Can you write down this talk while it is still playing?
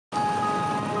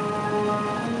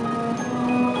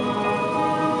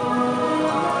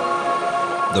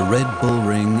the Red Bull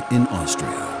Ring in Austria.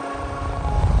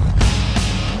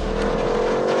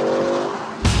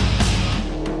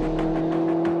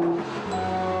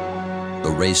 The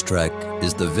racetrack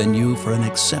is the venue for an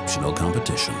exceptional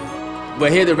competition. We're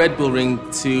here at the Red Bull Ring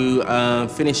to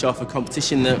finish off a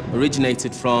competition that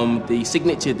originated from the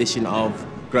signature edition of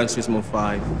Gran Turismo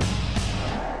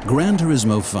 5. Gran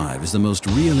Turismo 5 is the most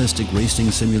realistic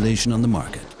racing simulation on the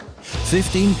market.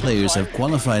 15 players have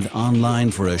qualified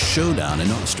online for a showdown in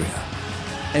Austria.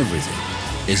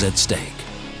 Everything is at stake.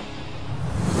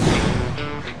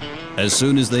 As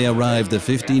soon as they arrive, the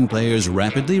 15 players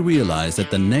rapidly realize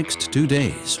that the next 2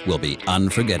 days will be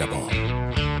unforgettable.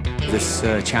 This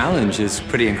challenge is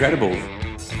pretty incredible.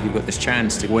 You've got this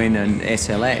chance to win an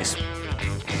SLS.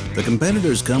 The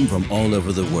competitors come from all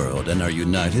over the world and are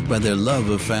united by their love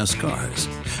of fast cars.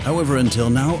 However, until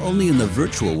now, only in the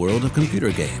virtual world of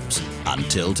computer games.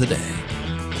 Until today.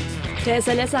 The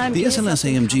SLS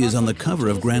AMG is on the cover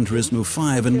of Gran Turismo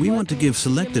 5, and we want to give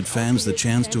selected fans the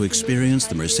chance to experience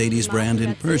the Mercedes brand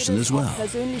in person as well.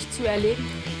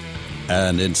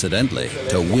 And incidentally,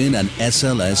 to win an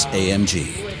SLS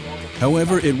AMG.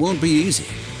 However, it won't be easy.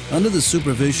 Under the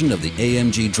supervision of the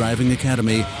AMG Driving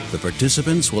Academy, the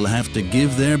participants will have to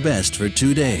give their best for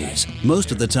 2 days, most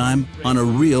of the time on a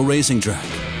real racing track.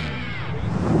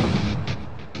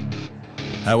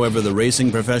 However, the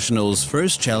racing professionals'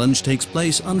 first challenge takes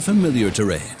place on familiar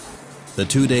terrain. The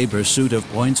 2-day pursuit of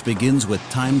points begins with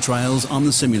time trials on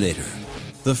the simulator,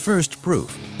 the first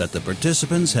proof that the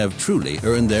participants have truly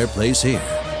earned their place here.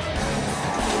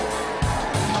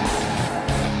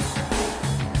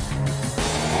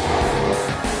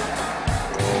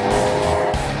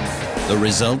 The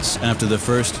results after the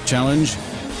first challenge?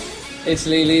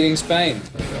 Italy leading Spain.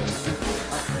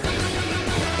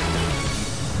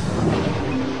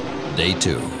 Day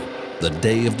 2, the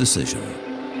day of decision.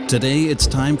 Today it's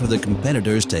time for the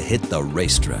competitors to hit the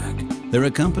racetrack. They're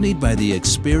accompanied by the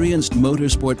experienced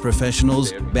motorsport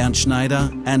professionals Bernd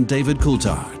Schneider and David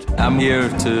Coulthard. I'm here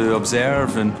to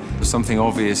observe, and if something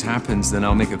obvious happens, then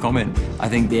I'll make a comment. I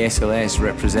think the SLS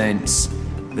represents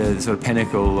the sort of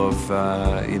pinnacle of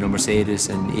Mercedes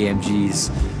and AMG's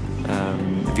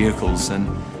vehicles, and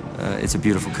it's a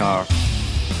beautiful car.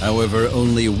 However,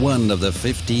 only one of the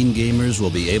 15 gamers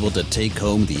will be able to take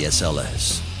home the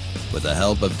SLS. With the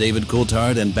help of David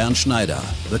Coulthard and Bernd Schneider,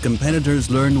 the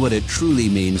competitors learn what it truly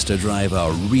means to drive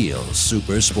a real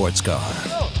super sports car.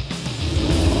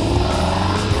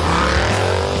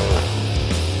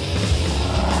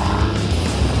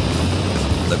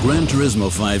 The Gran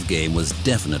Turismo 5 game was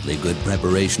definitely good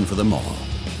preparation for them all,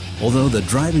 although the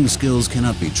driving skills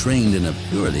cannot be trained in a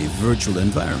purely virtual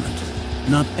environment.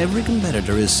 Not every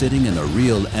competitor is sitting in a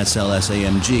real SLS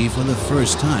AMG for the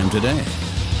first time today.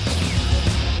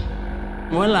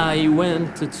 Well, I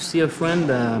went to see a friend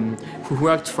who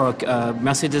worked for a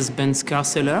Mercedes-Benz car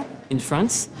seller in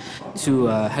France to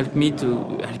help me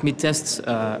test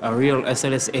a real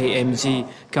SLS AMG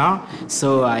car.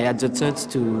 So I had the chance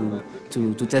to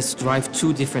test drive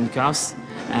 2 different cars,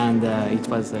 and it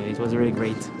was really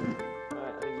great.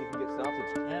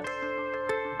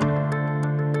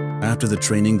 After the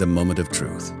training, the moment of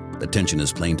truth. The tension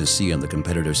is plain to see on the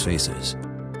competitors' faces.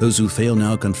 Those who fail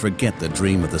now can forget the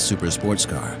dream of the super sports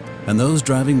car, and those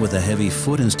driving with a heavy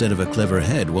foot instead of a clever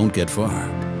head won't get far.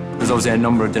 There's obviously a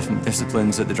number of different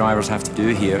disciplines that the drivers have to do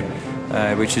here,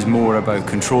 which is more about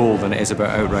control than it is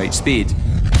about outright speed.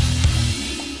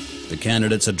 The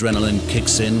candidates' adrenaline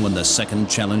kicks in when the second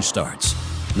challenge starts.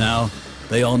 Now,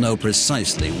 they all know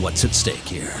precisely what's at stake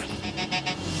here.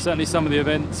 Certainly some of the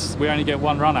events we only get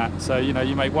one run at, so you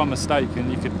make one mistake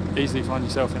and you could easily find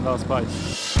yourself in last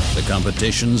place. The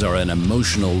competitions are an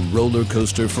emotional roller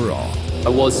coaster for all. I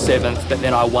was 7th, but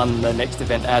then I won the next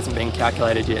event. It hasn't been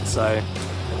calculated yet, so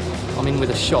I'm in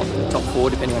with a shot at the top 4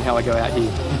 depending on how I go out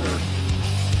here.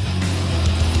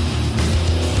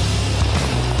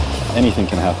 Anything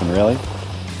can happen, really.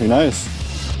 Who knows?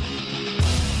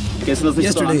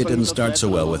 Yesterday it didn't start so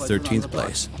well with 13th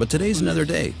place, but today's another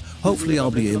day. Hopefully I'll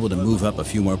be able to move up a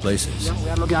few more places. We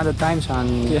are looking at the times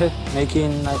and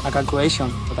making a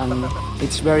calculation, but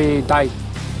it's very tight.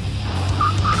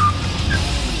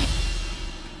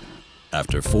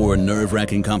 After 4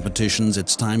 nerve-wracking competitions,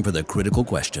 it's time for the critical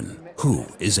question. Who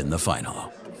is in the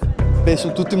final?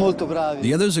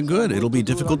 The others are good. It'll be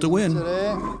difficult to win.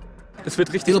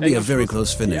 It'll be a very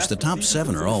close finish. The top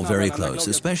 7 are all very close,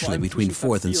 especially between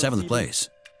 4th and 7th place.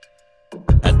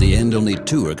 At the end, only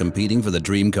 2 are competing for the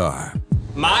dream car.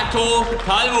 Marco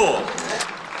Calvo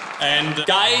and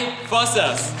Guy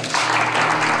Vossers.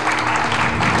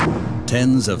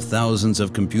 Tens of thousands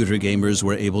of computer gamers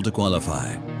were able to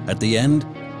qualify. At the end,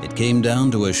 It came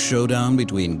down to a showdown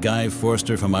between Guy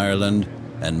Forster from Ireland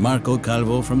and Marco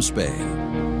Calvo from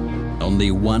Spain.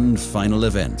 Only one final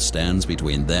event stands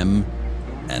between them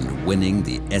and winning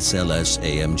the SLS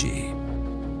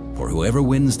AMG. For whoever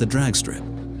wins the drag strip,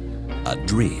 a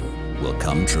dream will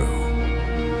come true.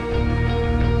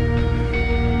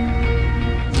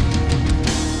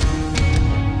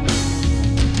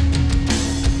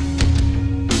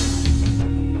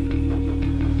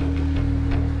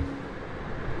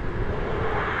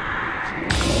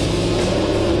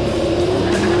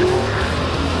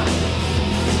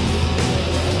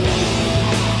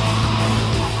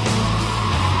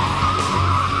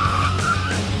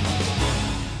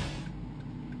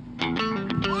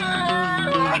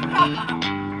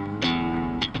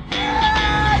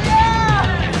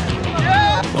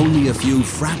 Only a few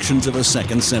fractions of a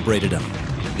second separated them.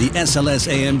 The SLS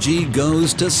AMG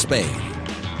goes to Spain.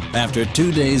 After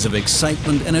 2 days of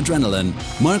excitement and adrenaline,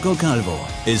 Marco Calvo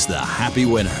is the happy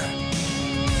winner.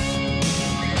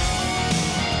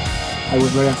 I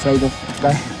was very afraid of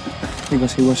Guy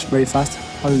because he was very fast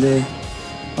all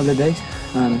the days,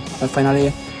 but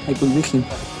finally I could beat him.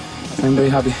 I'm very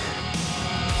happy.